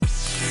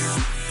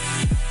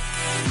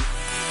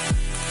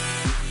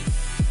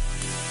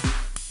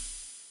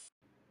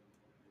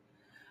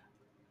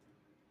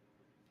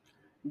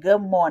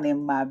Good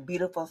morning, my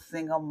beautiful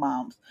single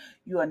moms.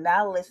 You are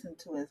now listening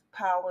to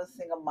Empower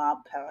Single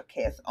Mom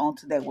Podcast on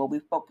today, where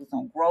we focus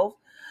on growth,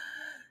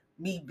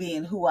 me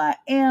being who I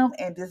am,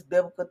 and this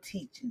biblical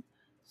teaching.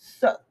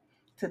 So,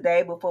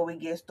 today, before we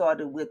get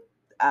started with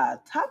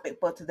our topic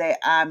for today,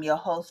 I'm your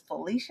host,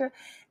 Felicia,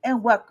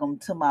 and welcome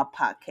to my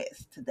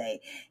podcast today.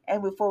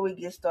 And before we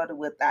get started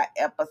with our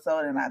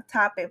episode and our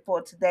topic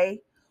for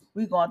today,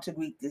 we're going to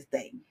greet this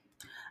day.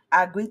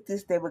 I greet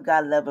this day with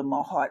God love in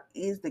my heart. It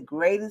is the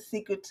greatest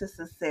secret to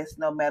success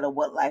no matter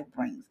what life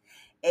brings.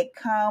 It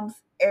calms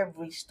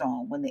every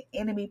storm. When the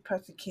enemy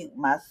persecute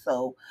my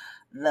soul,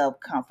 love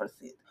comforts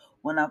it.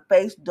 When I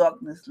face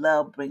darkness,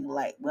 love bring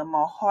light. When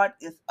my heart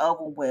is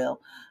overwhelmed,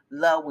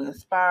 love will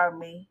inspire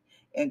me,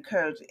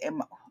 encourage,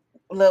 and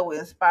love will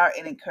inspire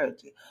and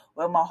encourage it.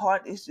 When my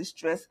heart is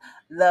distressed,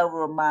 love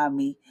will remind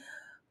me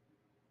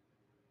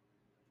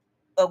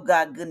of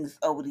God's goodness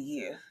over the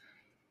years.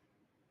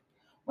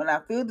 When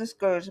I feel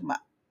discouraged,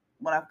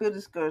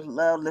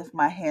 love lift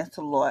my hands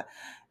to the Lord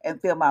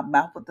and fill my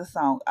mouth with the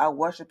song. I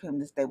worship Him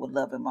this day with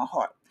love in my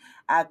heart.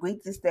 I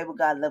greet this day with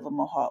God love in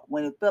my heart.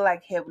 When it feel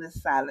like heaven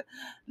is silent,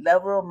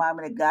 love will remind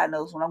me that God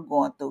knows what I'm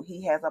going through.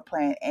 He has a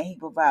plan and He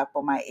provides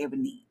for my every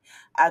need.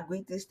 I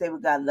greet this day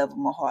with God love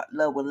in my heart.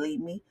 Love will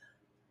lead me.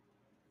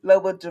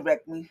 Love will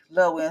direct me.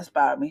 Love will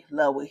inspire me.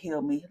 Love will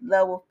heal me.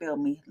 Love will fill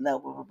me.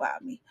 Love will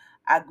revive me.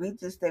 I greet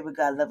this day with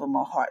God love in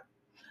my heart.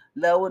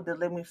 Love will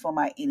deliver me from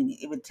my enemy.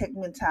 It will take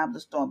me in times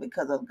of storm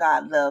because of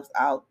God loves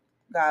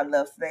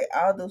today.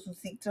 All those who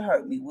seek to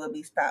hurt me will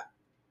be stopped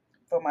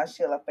for my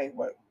shield of faith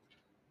work.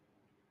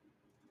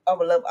 I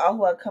will love all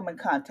who I come in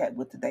contact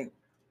with today.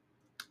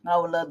 I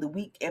will love the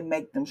weak and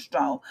make them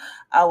strong.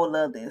 I will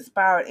love the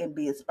inspired and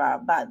be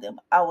inspired by them.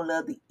 I will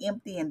love the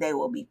empty and they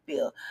will be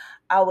filled.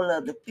 I will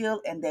love the filled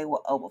and they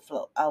will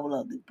overflow. I will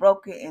love the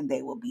broken and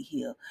they will be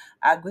healed.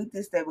 I greet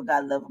this day with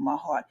God love in my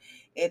heart.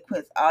 It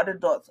quenches all the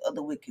darts of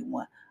the wicked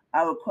one.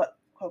 I will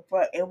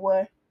confront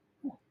everyone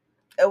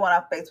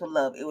I face with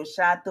love. It will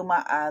shine through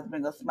my eyes,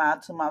 bring a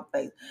smile to my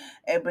face,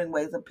 and bring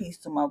waves of peace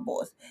to my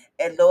voice,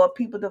 and lower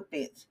people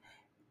defense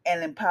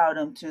and empower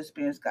them to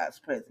experience God's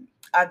presence.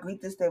 I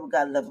greet this day with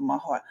God love in my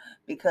heart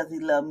because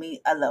He loved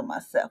me. I love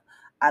myself.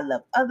 I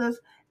love others,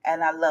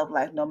 and I love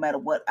life no matter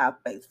what I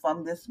face.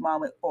 From this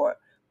moment forward,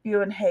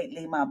 fear and hate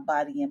leave my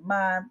body and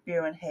mind.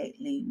 Fear and hate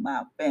leave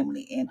my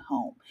family and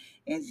home.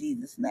 In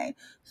Jesus' name.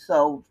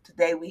 So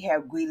today we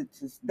have greeted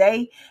this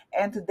day,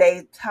 and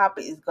today's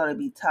topic is going to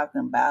be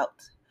talking about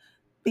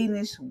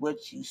finish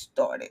what you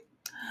started.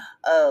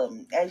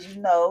 As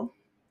you know,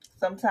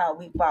 sometimes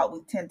we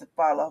tend to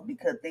fall off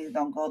because things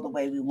don't go the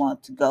way we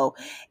want to go,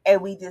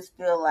 and we just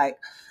feel like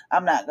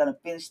I'm not gonna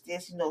finish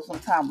this.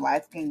 Sometimes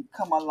life can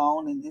come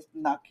along and just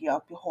knock you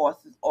off your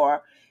horses,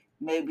 or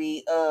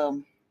maybe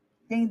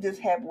things just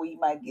happen where you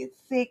might get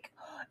sick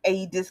and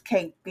you just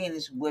can't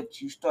finish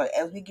what you started.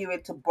 As we get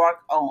ready to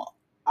embark on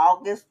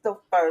August the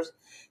 1st,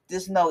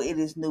 just know it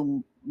is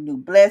new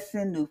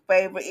blessing, new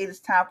favor. It is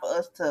time for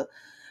us to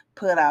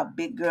put our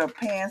big girl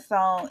pants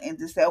on and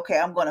just say, okay,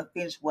 I'm going to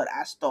finish what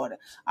I started.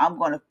 I'm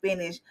going to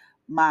finish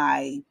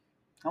my,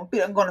 I'm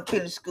going to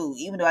finish school,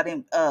 even though I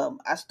didn't,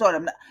 I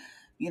started,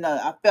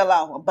 I fell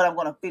off, but I'm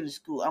going to finish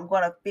school. I'm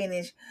going to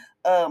finish,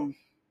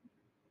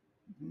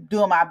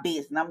 doing my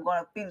best, and I'm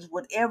going to finish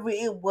whatever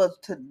it was.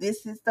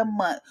 This is the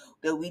month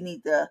that we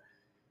need to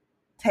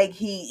take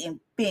heed and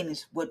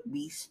finish what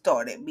we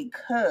started,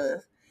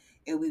 because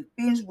if we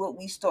finish what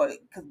we started,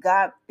 because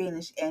God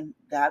finished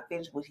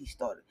what He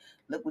started.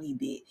 Look what He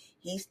did.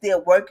 He's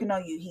still working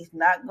on you. He's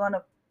not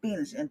gonna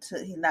finish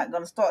until He's not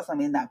gonna start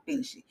something and not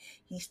finish it.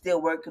 He's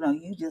still working on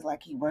you just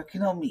like He's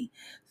working on me.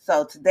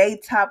 So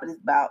today's topic is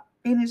about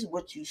finish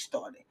what you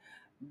started.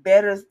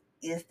 Better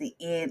is the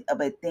end of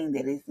a thing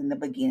that is in the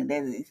beginning.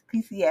 That is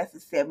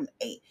Ecclesiastes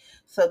 7:8.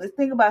 So let's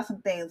think about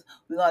some things.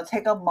 We're going to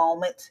take a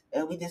moment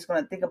and we're just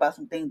going to think about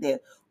some things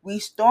that we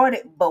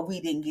started, but we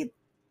didn't get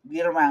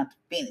around to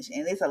finish.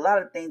 And there's a lot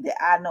of things that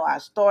I know I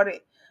started,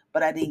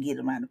 but I didn't get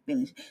around to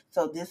finish.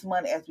 So this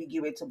month, as we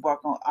get ready to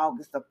embark on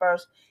August the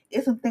 1st,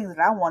 it's some things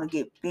that I want to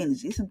get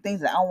finished. It's some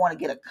things that I want to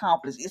get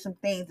accomplished. It's some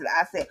things that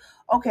I said,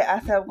 okay, I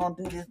said I'm going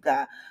to do this,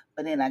 guy,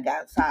 but then I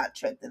got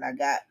sidetracked and I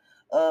got,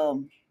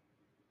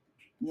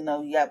 you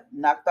got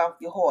knocked off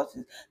your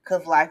horses,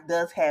 because life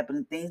does happen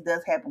and things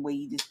does happen where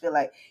you just feel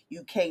like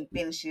you can't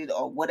finish it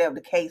or whatever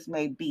the case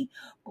may be.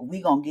 But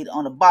we gonna get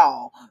on the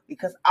ball,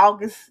 because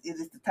August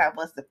is the time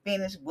for us to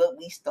finish what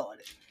we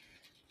started.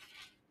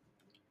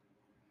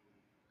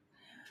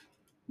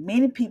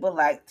 Many people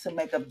like to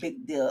make a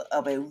big deal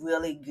of a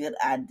really good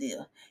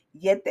idea,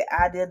 yet the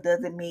idea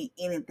doesn't mean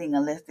anything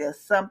unless there's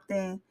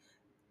something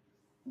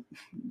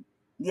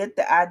Yet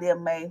the idea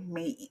may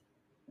mean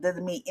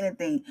doesn't mean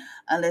anything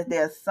unless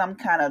there's some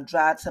kind of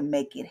drive to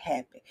make it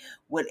happen.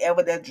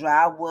 Whatever that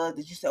drive was,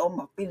 that you say, "Oh, I'm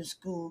gonna finish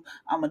school.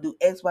 I'm gonna do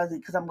X, Y, Z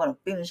because I'm gonna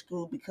finish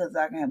school because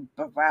I can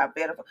provide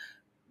better."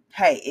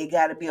 Hey, it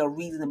got to be a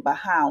reason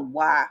behind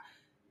why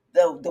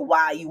the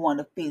why you want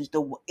to finish.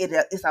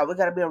 It's always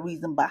got to be a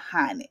reason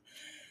behind it.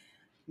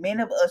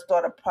 Many of us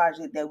start a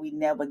project that we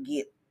never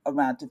get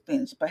around to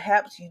finish.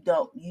 Perhaps you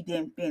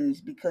didn't finish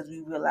because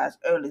we realized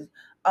early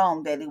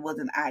that it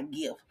wasn't our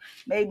gift.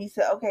 Maybe you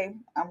said, okay,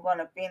 I'm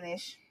gonna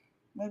finish.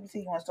 Maybe say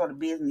you want to start a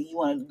business, you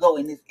want to go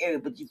in this area,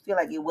 but you feel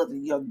like it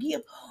wasn't your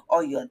gift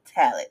or your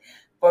talent.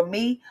 For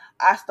me,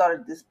 I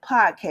started this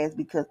podcast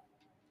because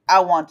I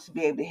want to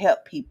be able to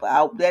help people.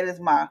 I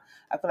feel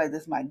like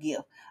that's my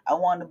gift. I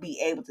want to be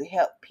able to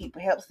help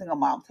people, help single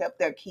moms, help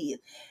their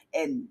kids,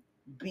 and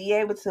be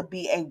able to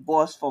be a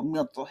voice for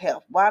mental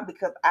health. Why?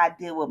 Because I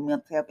deal with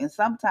mental health, and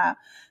sometimes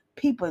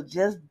people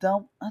just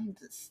don't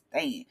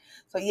understand.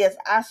 So yes,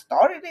 I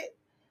started it,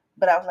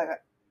 but I was like,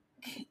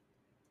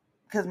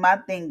 because my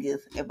thing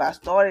is, if I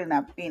started and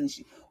I finish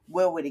it,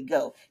 where would it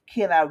go?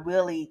 Can I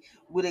really,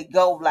 would it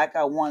go like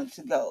I want it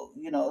to go?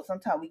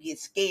 Sometimes we get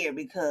scared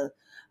because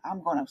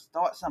I'm going to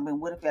start something.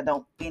 What if I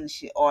don't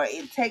finish it? Or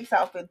it takes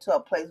off into a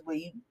place where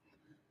you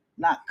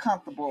not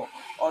comfortable,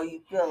 or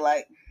you feel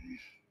like,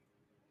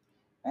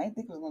 I didn't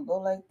think it was going to go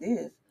like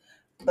this.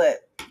 But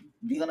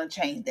we're going to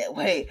change that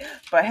way.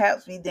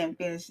 Perhaps we didn't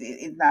finish it.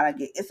 It's not a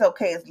get. It's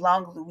okay as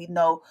long as we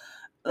know,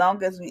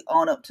 long as we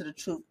own up to the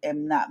truth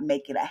and not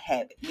make it a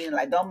habit. Meaning,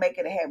 like, don't make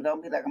it a habit.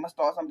 Don't be like, I'm gonna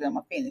start something, I'm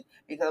gonna finish,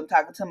 because I'm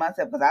talking to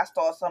myself. Because I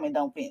start something and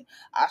don't finish.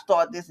 I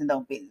start this and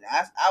don't finish.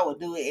 I will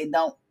do it and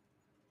don't,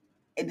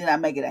 and then I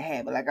make it a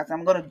habit. Like I said,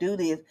 I'm gonna do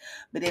this,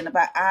 but then if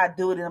I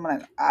do it, and I'm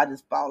like, I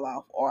just fall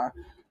off, or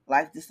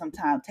life just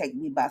sometimes take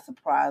me by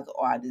surprise,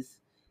 or I just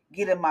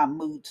get in my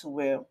mood to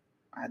where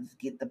I just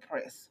get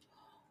depressed,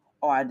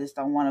 or I just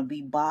don't want to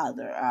be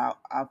bothered. I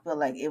feel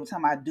like every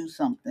time I do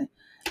something,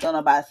 don't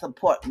nobody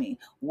support me.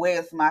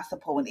 Where's my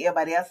support when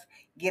everybody else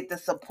get the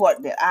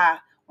support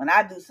that when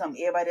I do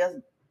something, everybody else,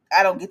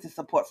 I don't get the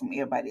support from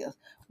everybody else.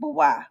 But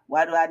why?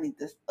 Why do I need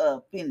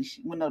to finish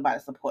when nobody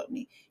support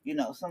me?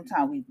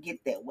 Sometimes we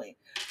get that way,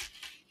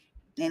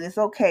 and it's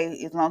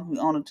okay as long as we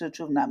own it to the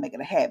truth, not make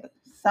it a habit.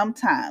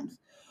 Sometimes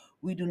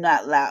we do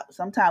not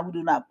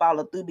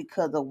follow through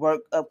because the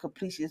work of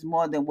completion is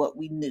more than what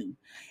we knew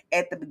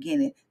at the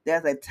beginning.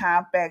 There's a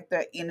time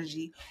factor,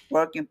 energy,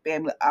 work, and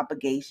family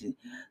obligation,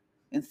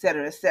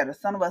 etc., etc.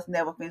 Some of us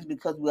never finish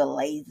because we're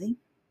lazy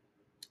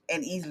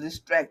and easily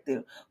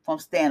distracted from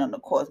staying on the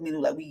course.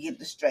 Meaning, like, we get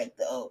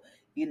distracted. Oh,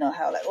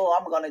 how, like, oh,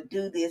 I'm gonna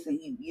do this, and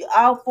you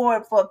out for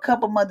it for a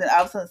couple months, and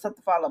all of a sudden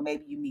something follow.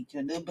 Maybe you meet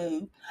your new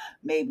boo.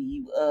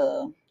 Maybe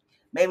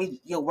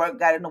maybe your work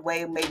got in the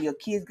way. Maybe your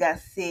kids got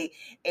sick,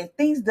 and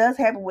things does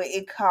happen where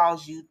it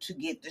causes you to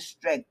get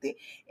distracted,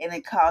 and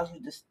it causes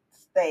you to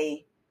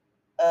stay,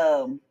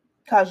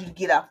 cause you to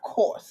get off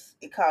course.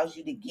 It causes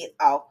you to get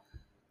off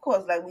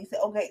course. Like we said,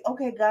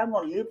 okay, God, I'm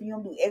gonna live for you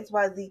and do X,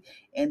 Y, Z,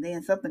 and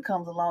then something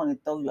comes along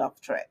and throw you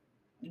off track.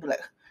 You be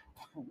like,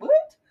 what?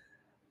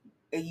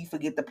 And you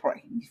forget to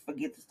pray. You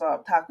forget to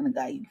start talking to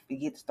God. You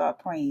forget to start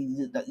praying.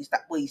 You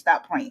stop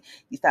praying.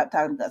 You stop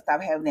talking to God.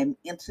 Stop having that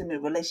intimate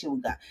relationship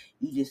with God.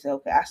 You just say,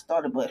 okay, I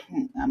started, but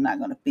I'm not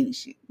gonna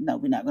finish it. No,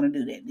 we're not gonna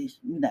do that.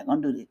 We're not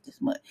gonna do this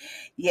much.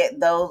 Yet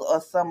there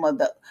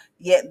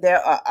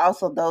are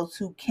also those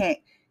who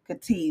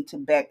continue to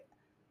back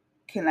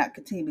cannot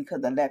continue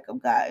because of lack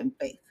of God and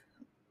faith.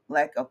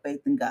 Lack of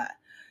faith in God.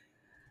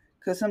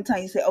 Because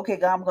sometimes you say, okay,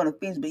 God, I'm going to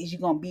finish, but is you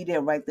going to be there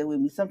right there with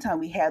me?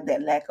 Sometimes we have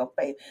that lack of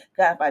faith.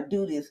 God, if I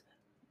do this,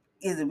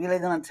 is it really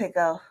going to take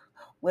off?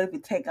 What if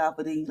it take off?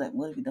 But then you're like,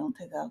 what if it don't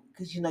take off?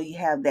 Because you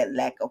have that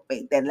lack of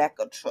faith, that lack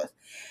of trust.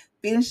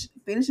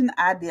 Finishing an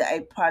idea,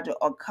 a project,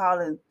 or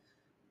calling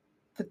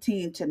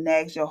continue to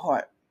nag your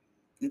heart.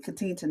 It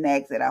continue to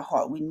nag at our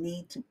heart. We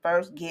need to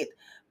first get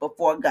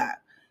before God.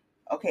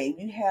 Okay, if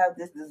you have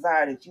this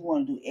desire that you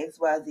want to do X,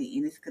 Y, Z,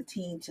 and it's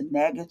continue to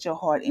nag at your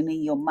heart and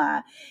in your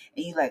mind,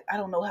 and you're like, I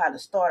don't know how to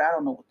start, I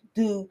don't know what to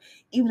do,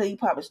 even though you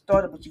probably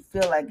started, but you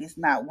feel like it's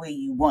not where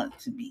you want it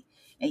to be,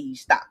 and you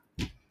stop.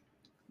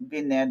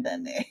 Been there,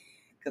 done that.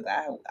 Because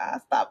I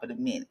stop in a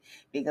minute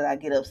because I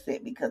get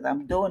upset because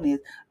I'm doing this,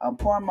 I'm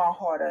pouring my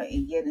heart out,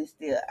 and yet and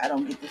still I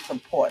don't get the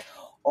support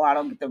or I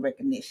don't get the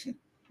recognition.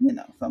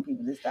 Some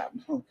people just stop,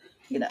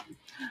 you know.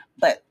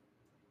 But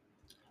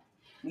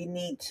we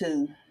need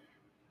to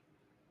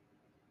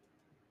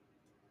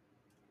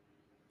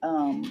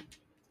um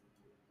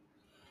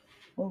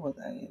what was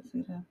I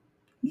asking?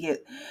 Yeah.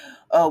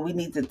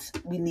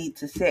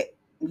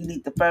 We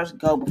need to first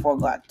go before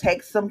God.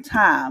 Take some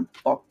time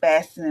for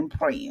fasting and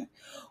praying.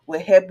 Will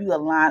help you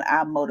align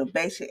our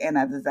motivation and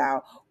our desire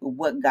with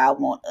what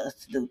God wants us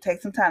to do.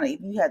 Take some time. If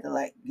you have to,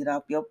 like, get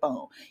off your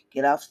phone,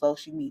 get off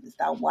social media,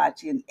 stop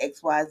watching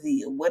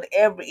XYZ or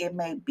whatever it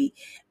may be.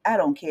 I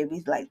don't care if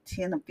it's like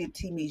 10 or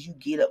 15 minutes you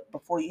get up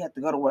before you have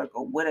to go to work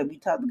or whatever. You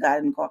talk to God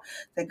in the car.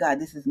 Say, God,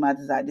 this is my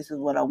desire. This is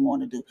what I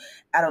want to do.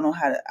 I don't know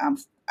how to I'm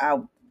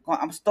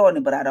starting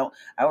it, but I don't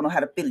know how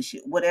to finish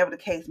it. Whatever the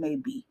case may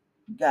be,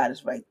 God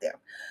is right there.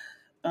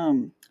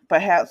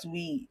 Perhaps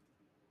we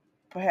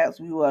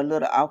were a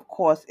little off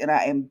course in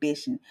our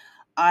ambition.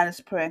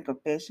 Honest prayer and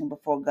confession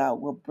before God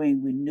will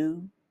bring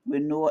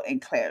renewal,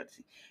 and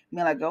clarity. I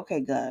mean, like,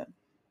 okay, God.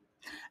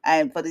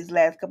 And for these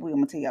last couple weeks, I'm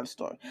gonna tell y'all the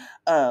story.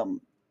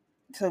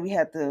 So we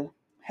had to.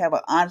 Have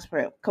an honest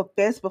prayer.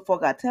 Confess before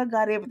God. Tell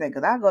God everything.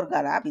 Because I go to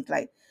God, I be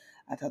like,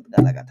 I talk to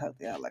God like I talk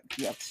to y'all, like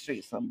he off the street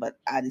or something. But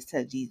I just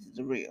tell Jesus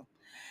the real.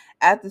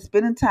 After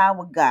spending time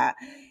with God,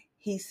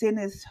 he sent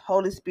his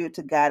Holy Spirit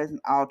to guide us in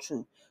all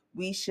truth.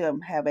 We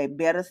should have a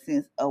better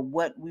sense of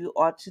what we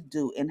ought to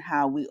do and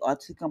how we ought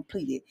to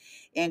complete it.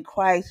 In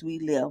Christ we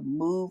live,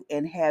 move,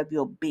 and have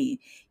your being.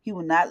 He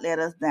will not let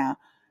us down,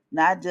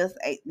 not just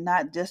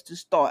to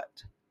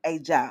start a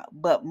job,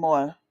 but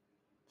more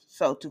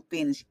so to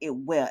finish it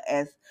well,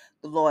 as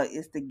the Lord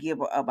is the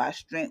giver of our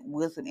strength,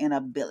 wisdom, and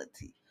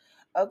ability.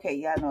 Okay,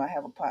 y'all know I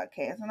have a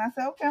podcast, and I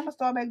said, okay, I'm gonna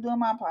start back doing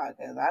my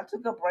podcast. I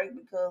took a break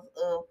because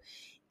of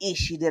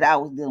issue that I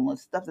was dealing with,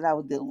 stuff that I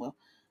was dealing with,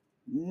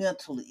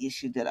 mental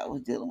issue that I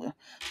was dealing with.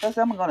 So I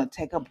said, I'm gonna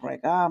take a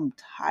break. I'm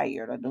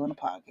tired of doing a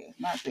podcast.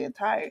 Not saying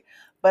tired,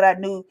 but I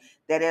knew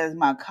that as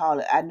my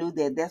calling. I knew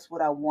that that's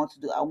what I want to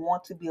do. I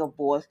want to be a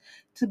voice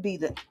to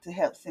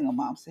help single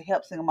moms, to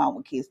help single mom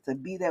with kids, to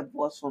be that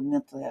voice for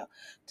mental health,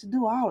 to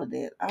do all of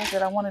that. I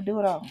said I want to do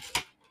it all.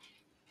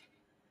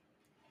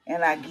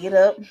 And I get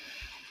up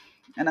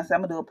and I said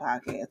I'm gonna do a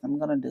podcast. I'm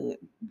gonna do it.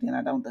 Then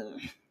I don't do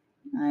it.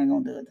 I ain't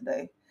gonna do it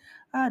today.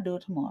 I'll do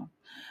it tomorrow.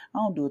 I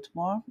don't do it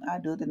tomorrow. I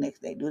do it the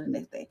next day. Do it the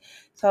next day.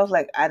 So I was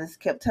like, I just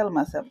kept telling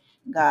myself,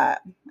 God,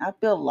 I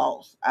feel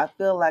lost. I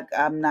feel like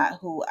I'm not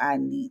who I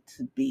need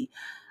to be.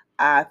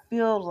 I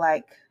feel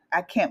like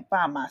I can't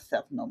find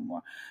myself no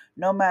more.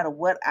 No matter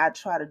what I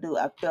try to do,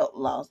 I felt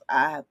lost.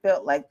 I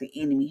felt like the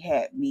enemy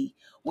had me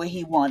where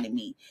he wanted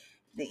me.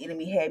 The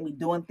enemy had me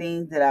doing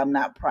things that I'm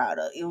not proud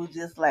of. It was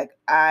just like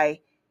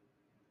I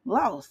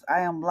lost.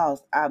 I am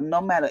lost.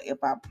 No matter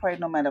if I pray,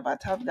 no matter if I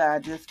talk to God, I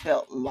just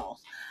felt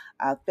lost.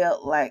 I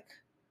felt like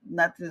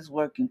nothing is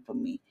working for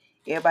me.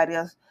 Everybody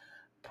else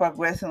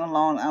progressing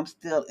along. I'm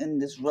still in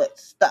this rut,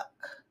 stuck.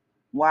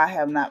 Why I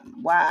have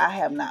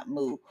not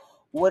moved?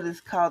 What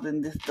is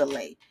causing this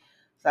delay?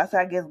 So I said,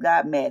 I guess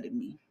God mad at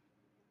me.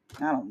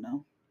 I don't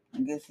know.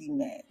 I guess he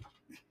mad.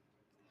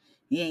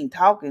 He ain't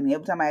talking.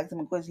 Every time I ask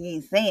him a question, he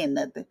ain't saying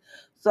nothing.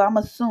 So I'm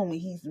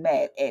assuming he's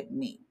mad at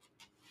me.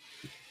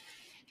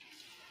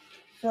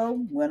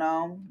 So went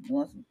on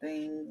doing some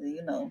things.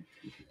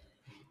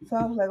 So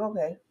I was like,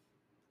 okay,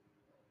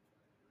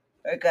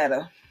 I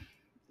got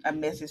a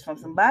message from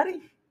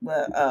somebody,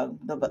 but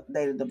the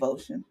daily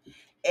devotion,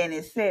 and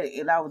it said,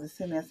 and I was just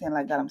sitting there saying,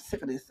 like, God, I'm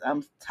sick of this.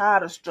 I'm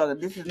tired of struggling.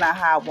 This is not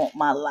how I want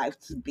my life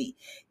to be.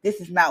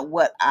 This is not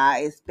what I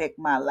expect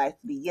my life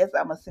to be. Yes,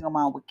 I'm a single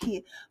mom with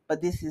kids,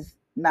 but this is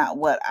not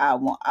what I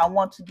want. I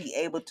want to be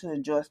able to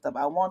enjoy stuff.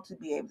 I want to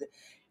be able to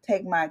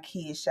take my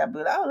kids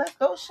shopping. Oh, let's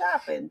go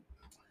shopping.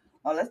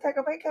 Oh, let's take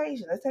a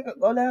vacation.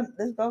 Go down.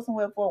 Let's go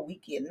somewhere for a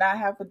weekend. Not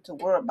having to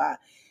worry about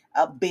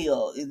a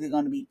bill. Is it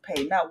going to be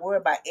paid? Not worry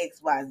about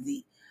X, Y,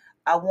 Z.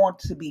 I want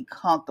to be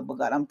comfortable,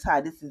 God. I'm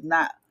tired. This is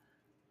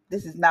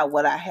not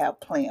what I have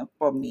planned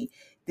for me.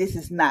 This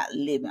is not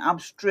living. I'm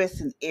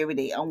stressing every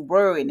day. I'm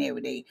worrying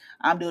every day.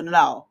 I'm doing it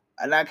all.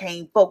 And I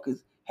can't focus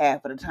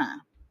half of the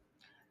time.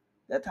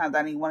 There are times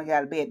I didn't want to get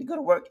out of bed to go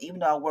to work, even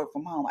though I work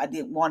from home. I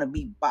didn't want to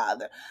be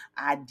bothered.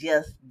 I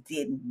just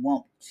didn't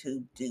want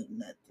to do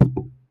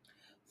nothing.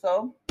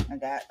 So I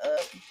got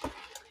up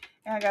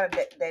and I got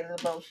a daily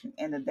devotion.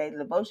 And the daily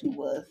devotion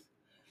was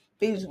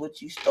finish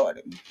what you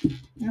started.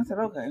 And I said,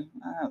 okay,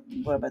 I'll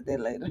worry about that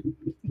later.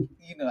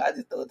 I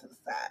just throw it to the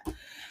side.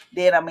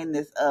 Then I'm in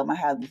this, I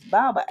have this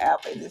Bible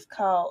app, and it's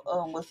called,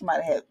 what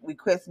somebody had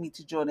requested me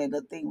to join that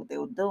little thing, what they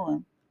were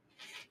doing.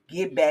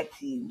 Get back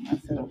to you.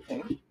 I said,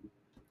 okay.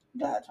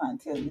 God trying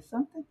to tell you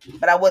something.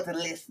 But I wasn't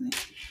listening.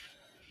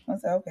 I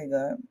said, okay,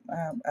 God,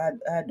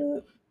 I do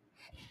it.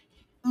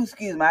 Ooh,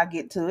 excuse me, I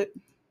get to it.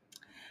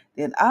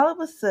 Then all of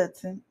a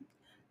sudden,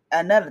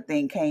 another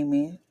thing came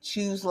in.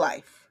 Choose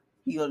life.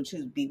 You gonna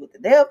choose be with the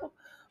devil,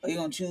 or you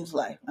gonna choose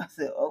life? I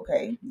said,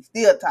 okay. He's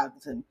still talking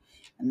to me,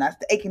 and not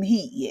taking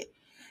heat yet.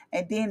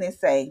 And then it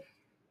say,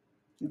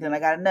 then I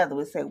got another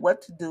one. It say,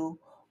 what to do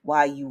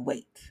while you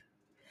wait.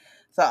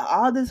 So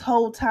all this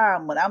whole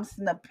time when I'm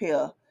sitting up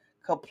here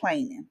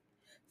complaining,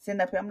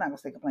 sitting up here, I'm not gonna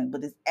say complaining,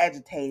 but it's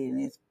agitated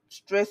and it's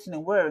stressing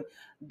and worrying.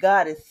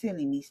 God is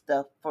sending me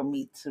stuff for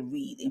me to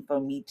read and for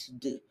me to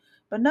do.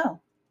 But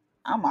no,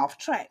 I'm off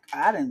track.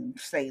 I didn't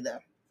say the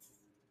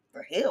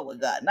hell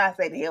with God. Not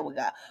say the hell with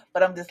God,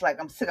 but I'm just like,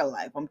 I'm sick of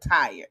life. I'm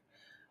tired.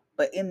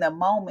 But in the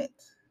moment,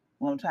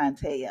 what I'm trying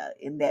to tell y'all,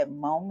 in that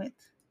moment,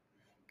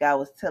 God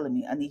was telling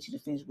me, I need you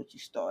to finish what you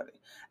started.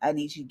 I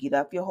need you to get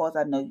off your horse.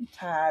 I know you're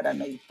tired. I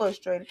know you're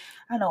frustrated.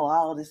 I know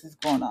all this is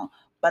going on.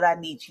 But I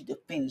need you to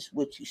finish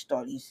what you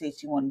started. You said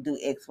you want to do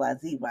X, Y,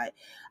 Z, right?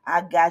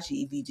 I got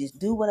you. If you just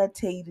do what I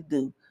tell you to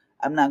do,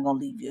 I'm not going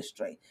to leave you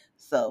astray.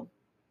 So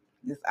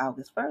this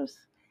August 1st.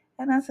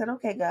 And I said,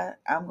 okay, God,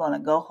 I'm going to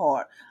go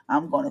hard.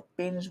 I'm going to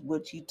finish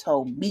what you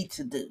told me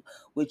to do,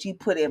 what you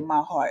put in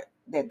my heart,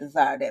 that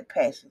desire, that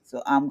passion.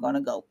 So I'm going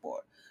to go for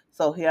it.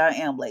 So here I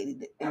am,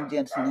 ladies and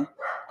gentlemen.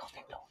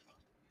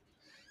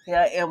 Here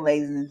I am,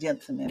 ladies and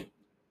gentlemen.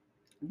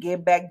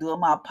 Get back doing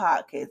my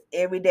podcast.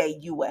 Every day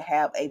you will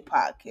have a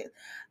podcast.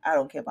 I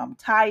don't care if I'm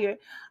tired.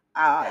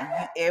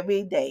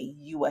 every day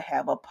you will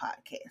have a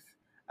podcast.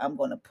 I'm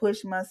going to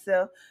push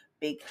myself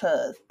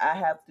because I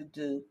have to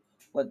do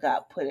what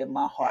God put in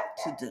my heart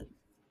to do.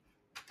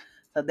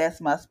 So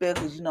that's my spiel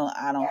because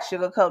I don't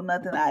sugarcoat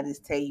nothing. I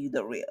just tell you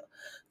the real.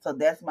 So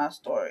that's my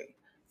story.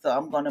 So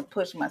I'm going to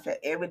push myself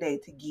every day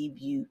to give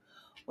you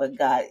what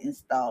God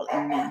installed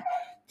in me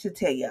to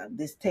tell y'all.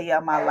 Just tell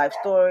y'all my life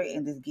story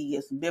and just give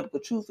you some biblical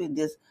truth and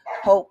just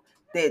hope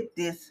that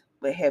this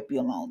will help you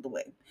along the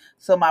way.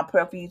 So my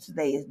prayer for you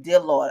today is, dear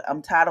Lord,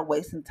 I'm tired of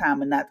wasting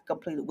time and not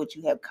completing what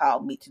you have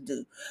called me to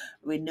do.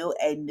 Renew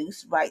a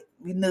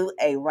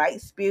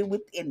right spirit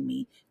within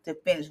me to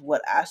finish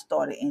what I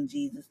started in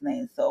Jesus'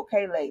 name. So,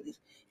 okay, ladies,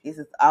 this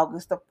is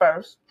August the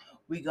 1st.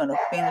 We're going to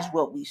finish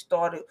what we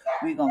started.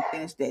 We're going to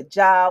finish that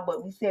job,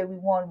 what we said we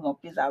wanted. We're going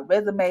to finish our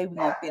resume. We're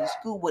going to finish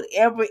school.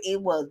 Whatever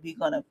it was, we're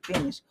going to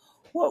finish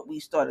what we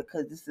started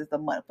because this is the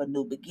month for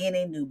new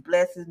beginning, new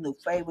blessings, new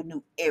favor,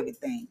 new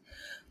everything.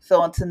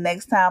 So until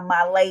next time,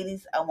 my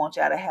ladies, I want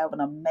y'all to have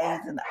an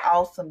amazing,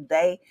 awesome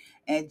day.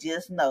 And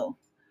just know,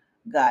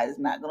 God is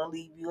not going to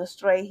leave you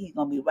astray. He's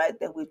going to be right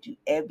there with you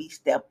every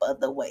step of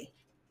the way.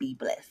 Be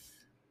blessed.